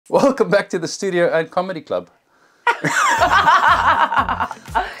Welcome back to the studio and comedy club.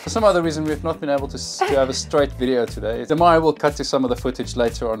 For some other reason, we've not been able to have a straight video today. Damia will cut to some of the footage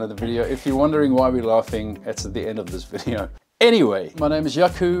later on in the video. If you're wondering why we're laughing, it's at the end of this video. Anyway, my name is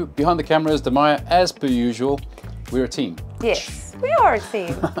Jaco. Behind the camera is Damia, as per usual. We're a team. Yes, we are a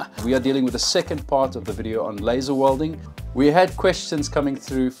team. We are dealing with the second part of the video on laser welding. We had questions coming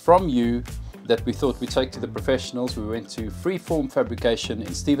through from you that we thought we'd take to the professionals. We went to Freeform Fabrication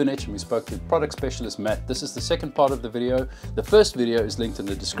in Stevenage and we spoke to product specialist Matt. This is the second part of the video. The first video is linked in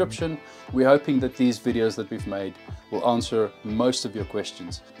the description. We're hoping that these videos that we've made will answer most of your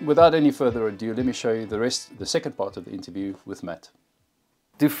questions. Without any further ado, let me show you the second part of the interview with Matt.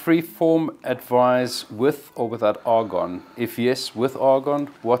 Do Freeform advise with or without argon? If yes, with argon,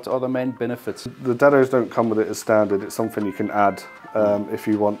 what are the main benefits? The dados don't come with it as standard. It's something you can add if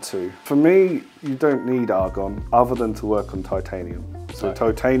you want to. For me, you don't need argon other than to work on titanium. So right.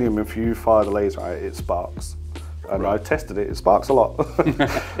 Titanium, if you fire the laser at it, it sparks. And right. I tested it, it sparks a lot.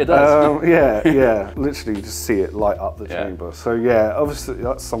 It does? Yeah, literally you just see it light up the chamber. So yeah, obviously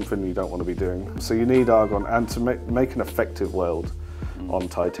that's something you don't want to be doing. So you need argon, and to make an effective weld on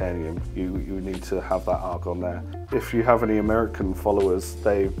titanium, you need to have that argon there. If you have any American followers,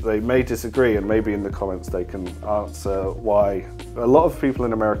 they may disagree, and maybe in the comments they can answer why. A lot of people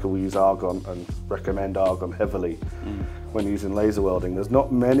in America will use argon and recommend argon heavily when using laser welding. There's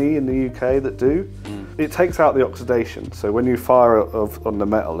not many in the UK that do. It takes out the oxidation, so when you fire on the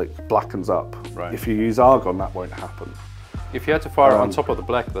metal, it blackens up. Right. If you use argon, that won't happen. If you had to fire on top of the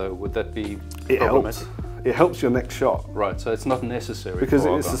black though, would that be problematic? It helps your next shot. Right, so it's not necessary. Because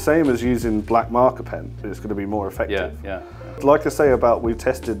it's the same as using black marker pen. It's going to be more effective. Yeah. Like I say about, we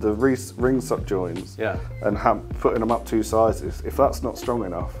tested the ring suck joins and putting them up 2 sizes. If that's not strong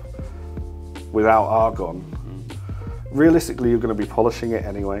enough without argon, realistically you're going to be polishing it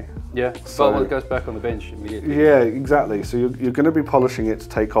anyway. Yeah, so well, it goes back on the bench immediately. Yeah, exactly. So you're going to be polishing it to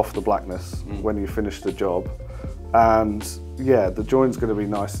take off the blackness when you finish the job. And yeah, the joint's going to be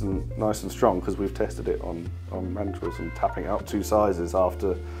nice and strong because we've tested it on mandrels and tapping it up 2 sizes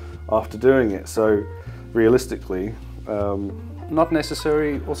after doing it. So realistically, not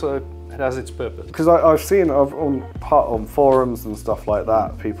necessary. Also, it has its purpose. Because I've seen on forums and stuff like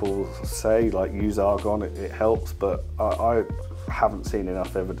that, people say like use argon, it helps, but I haven't seen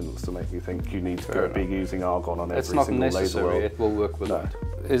enough evidence to make me think you need to be using argon on every single laser weld. It's not necessary, it will work with it.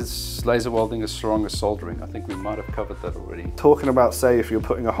 Is laser welding as strong as soldering? I think we might have covered that already. Talking about, say, if you're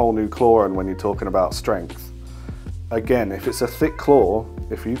putting a whole new claw in when you're talking about strength, again, if it's a thick claw,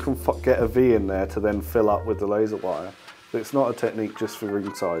 if you can get a V in there to then fill up with the laser wire, it's not a technique just for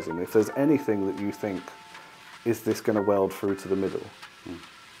ring sizing. If there's anything that you think, is this going to weld through to the middle?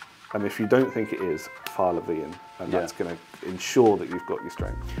 And if you don't think it is, file a V in, and that's going to ensure that you've got your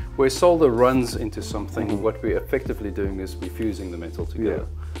strength. Where solder runs into something, what we're effectively doing is we're fusing the metal together.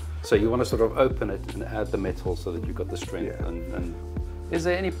 So you want to sort of open it and add the metal so that you've got the strength. And is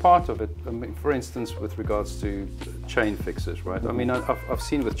there any part of it, I mean, for instance, with regards to chain fixes, right? I mean, I've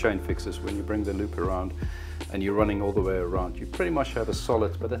seen with chain fixes, when you bring the loop around and you're running all the way around, you pretty much have a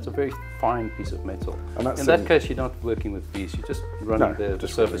solid, but that's a very fine piece of metal. And in that case, you're not working with V's, you're just running the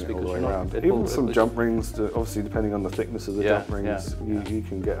surface because you're not... Even some jump rings, obviously depending on the thickness of the jump rings, you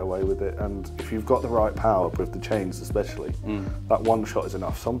can get away with it. And if you've got the right power, with the chains especially, that one shot is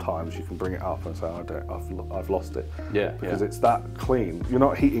enough. Sometimes you can bring it up and say, I've lost it. Because it's that clean. You're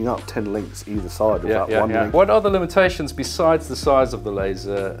not heating up 10 links either side of that one link. What are the limitations besides the size of the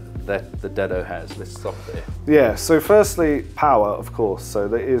laser that the dado has? Let's stop there. Yeah, so firstly, power, of course. So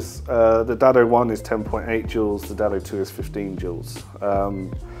there is, the dado 1 is 10.8 joules, the dado 2 is 15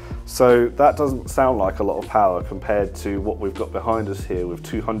 joules. So that doesn't sound like a lot of power compared to what we've got behind us here with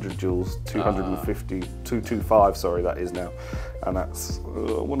 200 joules, 250, 225, sorry, that is now. And that's,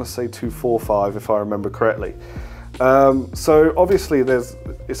 I want to say 245 if I remember correctly. So obviously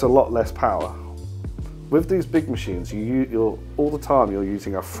it's a lot less power. With these big machines, you're all the time you're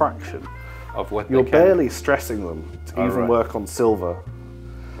using a fraction of what you're barely stressing them to even work on silver.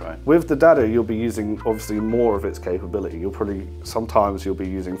 With the dado, you'll be using obviously more of its capability. Sometimes you'll be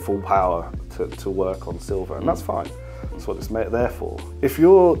using full power to work on silver, and that's fine. That's what it's there for. If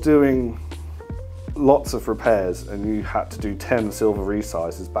you're doing lots of repairs and you had to do 10 silver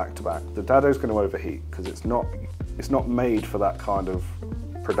resizes back to back, the dado's going to overheat because it's not made for that kind of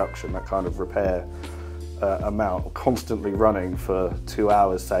production, that kind of repair amount, constantly running for 2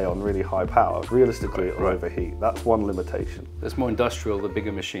 hours, say, on really high power. Realistically, it'll overheat. That's one limitation. It's more industrial, the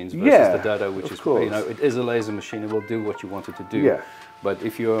bigger machines, versus the dado, which is, you know, it is a laser machine. It will do what you want it to do. But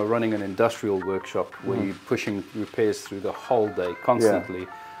if you're running an industrial workshop where you're pushing repairs through the whole day constantly,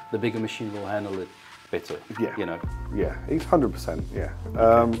 the bigger machine will handle it better. Yeah. You know. Yeah, 100%. Yeah.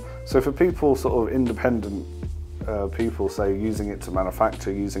 So for people sort of independent people, say using it to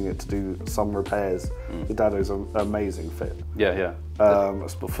manufacture, using it to do some repairs, the Dado's an amazing fit. Yeah, yeah.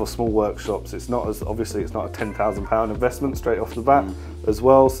 For small workshops, it's not as obviously it's not a £10,000 investment straight off the bat as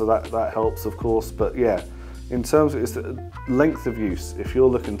well, so that helps, of course. But yeah, in terms of its length of use, if you're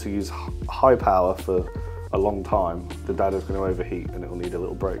looking to use high power for a long time, the Dado's going to overheat and it will need a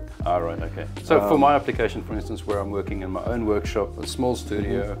little break. Ah, right, okay. So for my application, for instance, where I'm working in my own workshop, a small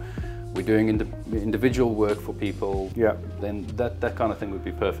studio, we're doing individual work for people, then that kind of thing would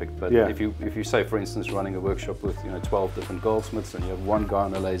be perfect. But if you say, for instance, running a workshop with 12 different Goldsmiths and you have one guy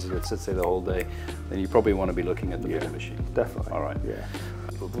on a laser that sits there the whole day, then you probably want to be looking at the bigger machine. Definitely. All right. Yeah.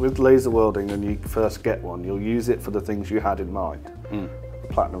 With laser welding, when you first get one, you'll use it for the things you had in mind.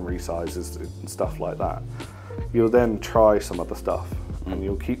 Platinum resizes and stuff like that. You'll then try some other stuff and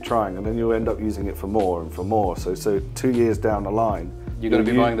you'll keep trying, and then you'll end up using it for more and for more. So 2 years down the line, you're going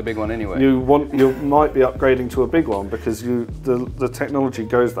to be buying the big one anyway. You might be upgrading to a big one because the technology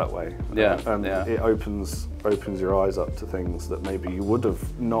goes that way. And it opens your eyes up to things that maybe you would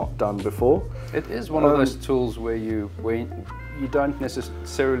have not done before. It is one of those tools where you don't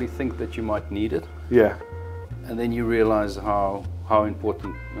necessarily think that you might need it. Yeah. And then you realize how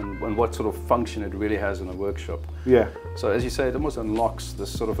important and what sort of function it really has in a workshop. Yeah. So as you say, it almost unlocks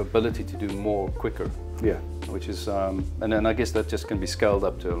this sort of ability to do more quicker. Yeah. Which is, and then I guess that just can be scaled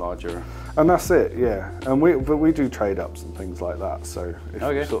up to a larger. And that's it, yeah. And but we do trade ups and things like that. So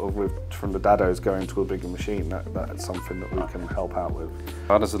if sort of from the Dados going to a bigger machine, that's something that we can help out with.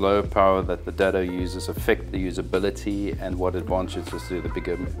 How does the lower power that the Dado uses affect the usability, and what advantages do the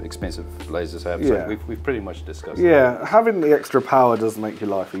bigger, expensive lasers have? So we've pretty much discussed that. Yeah, having the extra power does make your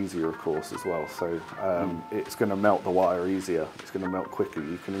life easier, of course, as well. So it's going to melt the wire easier. It's going to melt quicker.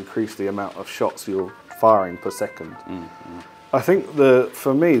 You can increase the amount of shots you're firing per second. I think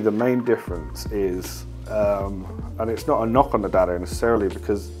for me the main difference is, and it's not a knock on the Dado necessarily,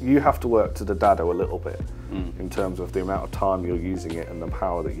 because you have to work to the Dado a little bit in terms of the amount of time you're using it and the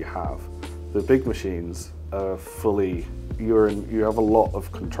power that you have. The big machines are fully, you have a lot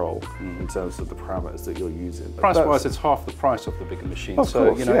of control in terms of the parameters that you're using. Price-wise, it's half the price of the bigger machine. Of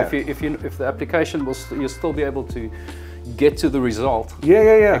course, if the application you'll still be able to get to the result.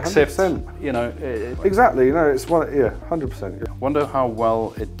 Yeah. Except, 100%. Exactly. It's 100%. Wonder how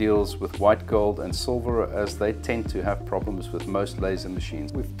well it deals with white gold and silver, as they tend to have problems with most laser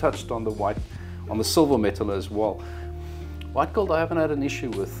machines. We've touched on the silver metal as well. White gold, I haven't had an issue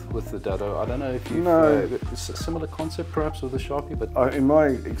with the Dado. I don't know if you've it's a similar concept perhaps with the Sharpie, but in my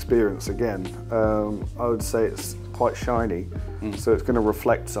experience, again, I would say it's quite shiny, so it's going to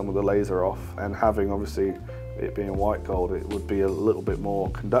reflect some of the laser off, and having obviously it being white gold, it would be a little bit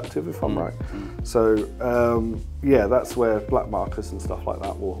more conductive, if I'm right. So yeah, that's where black markers and stuff like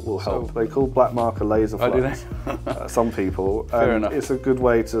that will help. They call black marker laser flux. Some people. Fair enough. It's a good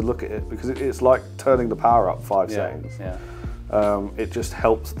way to look at it, because it's like turning the power up 5 seconds. Yeah. It just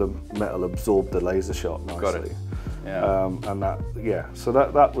helps the metal absorb the laser shot nicely. Got it. Yeah. And so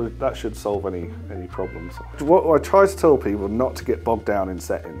that should solve any problems. What I try to tell people, not to get bogged down in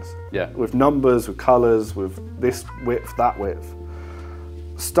settings. Yeah. With numbers, with colours, with this width, that width.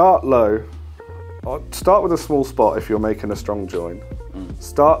 Start low. Start with a small spot if you're making a strong join.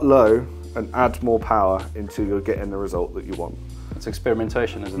 Start low and add more power until you're getting the result that you want. It's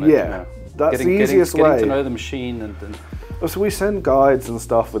experimentation, isn't it? Yeah. That's the easiest way. Getting to know the machine and so we send guides and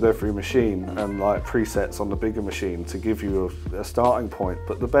stuff with every machine and like presets on the bigger machine to give you a starting point,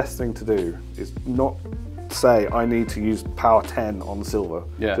 but the best thing to do is not say I need to use power 10 on silver.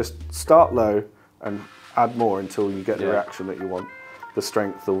 Yeah. Just start low and add more until you get the reaction that you want. The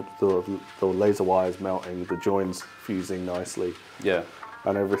strength, the laser wires melting, the joins fusing nicely. Yeah.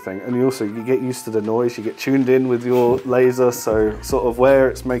 And everything, and you get used to the noise, you get tuned in with your laser, so sort of where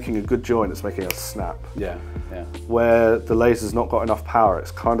it's making a good joint, it's making a snap. Yeah. Where the laser's not got enough power, it's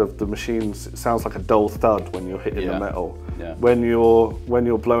kind of, the machines, it sounds like a dull thud when you're hitting the metal. Yeah. When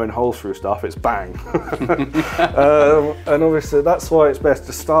you're blowing holes through stuff, it's bang. And obviously that's why it's best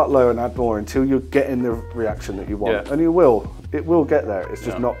to start low and add more until you're getting the reaction that you want, and you will. It will get there, it's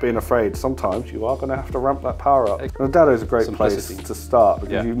just not being afraid. Sometimes you are going to have to ramp that power up. And the Dado is a great place to start,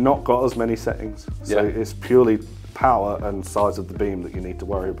 because you've not got as many settings. So it's purely power and size of the beam that you need to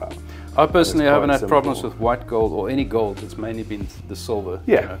worry about. I personally haven't had problems with white gold or any gold. It's mainly been the silver.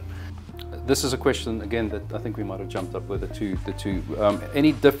 Yeah. This is a question, again, that I think we might have jumped up with the two.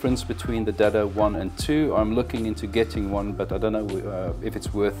 Any difference between the Dado 1 and 2? I'm looking into getting one, but I don't know if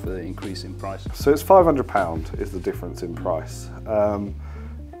it's worth the increase in price. So it's £500 is the difference in price.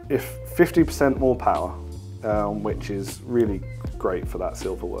 if 50% more power, which is really great for that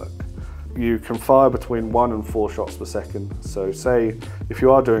silver work. You can fire between 1 and 4 shots per second. So say if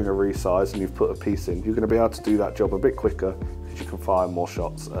you are doing a resize and you've put a piece in, you're going to be able to do that job a bit quicker because you can fire more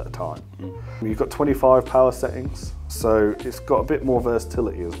shots at a time. You've got 25 power settings, so it's got a bit more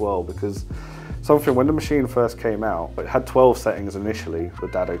versatility as well, because when the machine first came out, it had 12 settings initially, the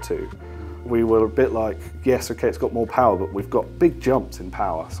Dado 2. We were a bit like, yes, okay, it's got more power, but we've got big jumps in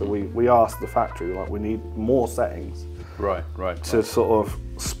power. So we asked the factory, like, we need more settings. Right. To sort of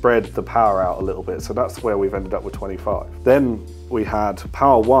spread the power out a little bit. So that's where we've ended up with 25. Then we had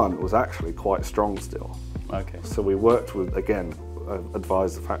power 1 was actually quite strong still. Okay. So we worked with, again,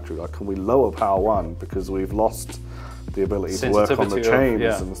 advised the factory, like, can we lower power 1 because we've lost the ability to work on the chains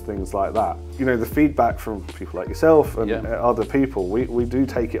and things like that. You know, the feedback from people like yourself and other people, we do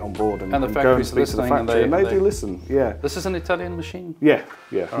take it on board and go and speak to the factory, and they do listen. Yeah. This is an Italian machine? Yeah,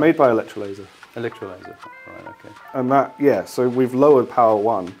 made by Electrolaser. Electrolaser, right, okay. And that, so we've lowered power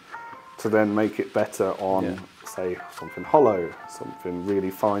 1 to then make it better on, say, something hollow, something really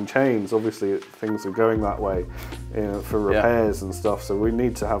fine chains. Obviously, things are going that way for repairs and stuff, so we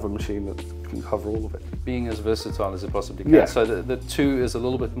need to have a machine that can cover all of it. Being as versatile as it possibly can. So the 2 is a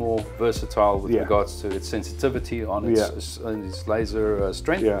little bit more versatile with regards to its sensitivity on its laser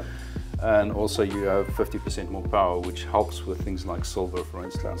strength. And also you have 50% more power, which helps with things like silver, for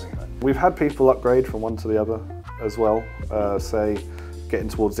instance. We've had people upgrade from one to the other as well. Say, getting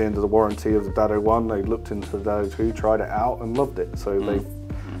towards the end of the warranty of the Dado 1, they looked into the Dado 2, tried it out and loved it. So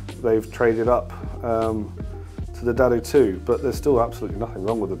they've traded up to the Dado 2, but there's still absolutely nothing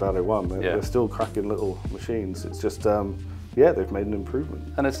wrong with the Dado 1. They're still cracking little machines. It's just, they've made an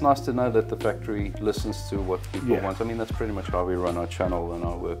improvement. And it's nice to know that the factory listens to what people want. I mean, that's pretty much how we run our channel and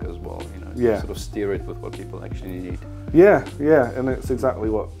our work as well, you know, sort of steer it with what people actually need. And it's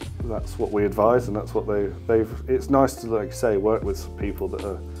exactly that's what we advise, and that's what it's nice to, like you say, work with people that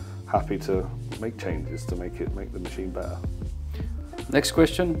are happy to make changes to make the machine better. Next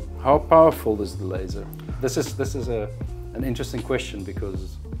question, how powerful is the laser? This is an interesting question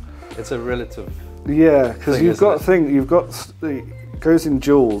because it's a relative. Yeah, because you've got it goes in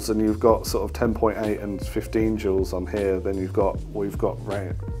joules, and you've got sort of 10.8 and 15 joules on here. Then we've got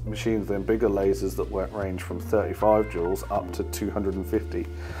machines, then bigger lasers that range from 35 joules up to 250.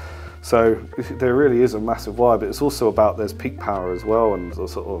 So there really is a massive wire, but it's also about there's peak power as well, and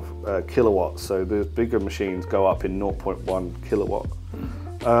sort of kilowatts. So the bigger machines go up in 0.1 kilowatt.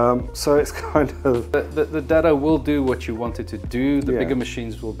 So it's kind of... The Dado will do what you want it to do. The bigger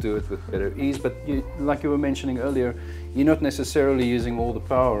machines will do it with better ease, but like you were mentioning earlier, you're not necessarily using all the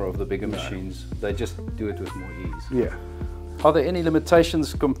power of the bigger machines. They just do it with more ease. Yeah. Are there any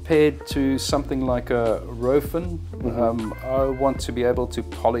limitations compared to something like a Rofin? I want to be able to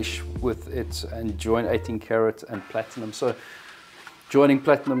polish with it and join 18 karat and platinum. So joining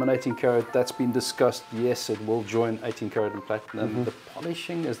platinum and 18 karat, that's been discussed. Yes, it will join 18 karat and platinum. The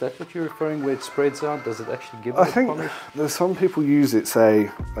polishing, is that what you're referring, where it spreads out? Does it actually give it a polish? I think there's some people use it,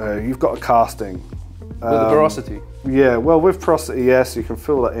 say, you've got a casting. With the porosity? Yeah, well, with porosity, yes, you can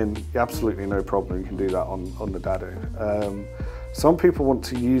fill that in, absolutely no problem. You can do that on the Dado. Some people want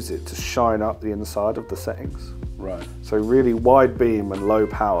to use it to shine up the inside of the settings. Right. So really wide beam and low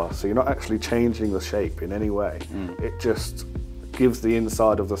power, so you're not actually changing the shape in any way. It just gives the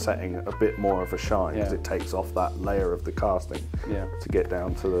inside of the setting a bit more of a shine, because it takes off that layer of the casting to get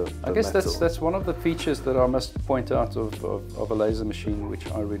down to the I guess metal. that's one of the features that I must point out of a laser machine, which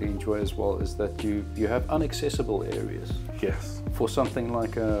I really enjoy as well, is that you have inaccessible areas. Yes. For something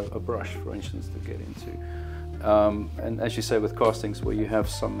like a brush, for instance, to get into. And as you say, with castings where you have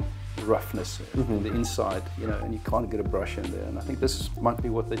some roughness in the inside, you know, and you can't get a brush in there. And I think this might be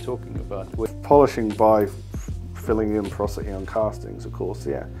what they're talking about. With polishing by filling in porosity on castings, of course,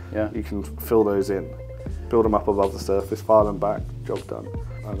 you can fill those in, build them up above the surface, file them back, job done,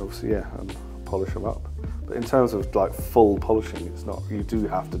 and obviously and polish them up. But in terms of like full polishing, it's not. You do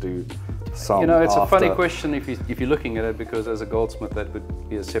have to do some. You know, it's a funny question if you're looking at it, because as a goldsmith that would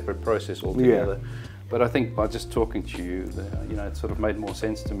be a separate process altogether. But I think by just talking to you, you know, it sort of made more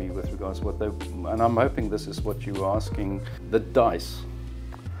sense to me with regards to what they. And I'm hoping this is what you were asking. The dice.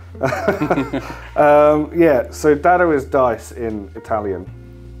 So Dado is dice in Italian.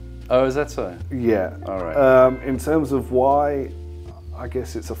 Oh, is that so? Yeah. All right. In terms of why, I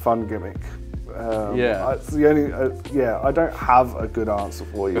guess it's a fun gimmick. It's the only. I don't have a good answer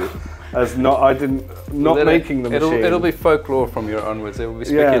for you. As not making the machine. It'll be folklore from here onwards. It will be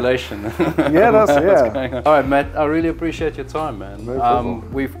speculation. That's going on. All right, Matt. I really appreciate your time, man. No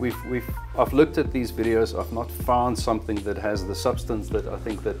problem. We've I've looked at these videos, I've not found something that has the substance that I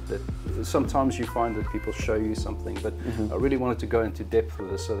think that sometimes you find that people show you something, but I really wanted to go into depth with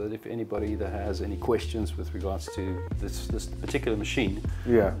this so that if anybody that has any questions with regards to this particular machine,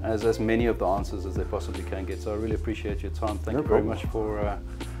 has as many of the answers as they possibly can get. So I really appreciate your time. Thank you very much for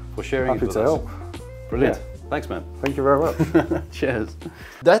sharing it with us. Happy to help. Brilliant. Thanks, man. Thank you very much. Cheers.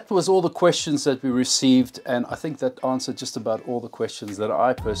 That was all the questions that we received, and I think that answered just about all the questions that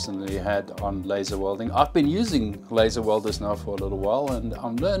I personally had on laser welding. I've been using laser welders now for a little while, and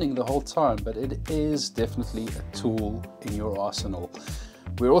I'm learning the whole time, but it is definitely a tool in your arsenal.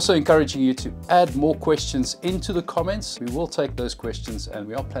 We're also encouraging you to add more questions into the comments. We will take those questions, and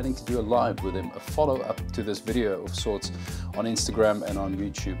we are planning to do a live with them, a follow-up to this video of sorts on Instagram and on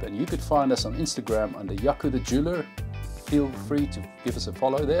YouTube. And you could find us on Instagram under Jaco the Jeweler. Feel free to give us a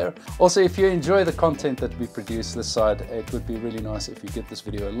follow there. Also, if you enjoy the content that we produce this side, it would be really nice if you give this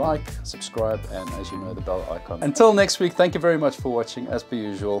video a like, subscribe, and as you know, the bell icon. Until next week, thank you very much for watching. As per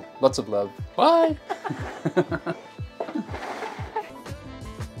usual, lots of love. Bye.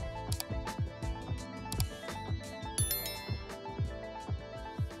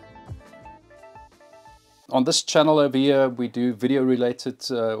 On this channel over here, we do video related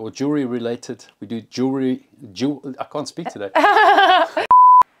or jewelry related. We do I can't speak today.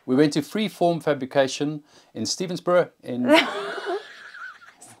 We went to Freeform Fabrication in Stevensboro in...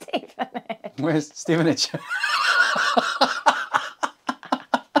 Stevenage. Where's Stevenage?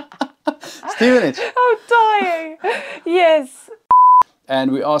 Stevenage. I'm dying. Yes.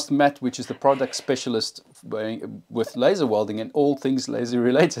 And we asked Matt, which is the product specialist with laser welding and all things laser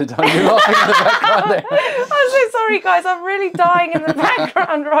related. Are you laughing in the background there? I'm so sorry, guys. I'm really dying in the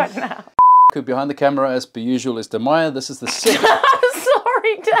background right now. Behind the camera, as per usual, is Damia. This is the second. I'm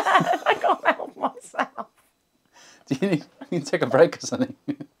sorry, Dad. I can't help myself. Do you need to take a break or something?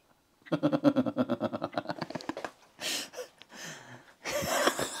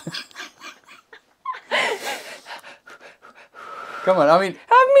 Come on, I mean,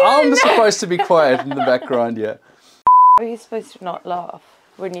 I'm supposed to be quiet in the background, yeah. Are you supposed to not laugh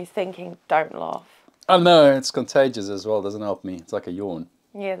when you're thinking don't laugh? Oh no, it's contagious as well, doesn't help me. It's like a yawn.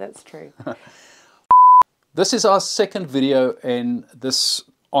 Yeah, that's true. This is our second video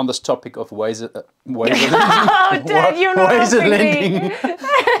on this topic of ways of Oh, Dad, you're not helping me.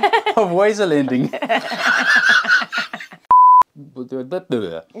 Of ways lending.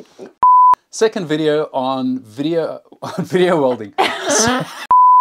 Second video on video welding.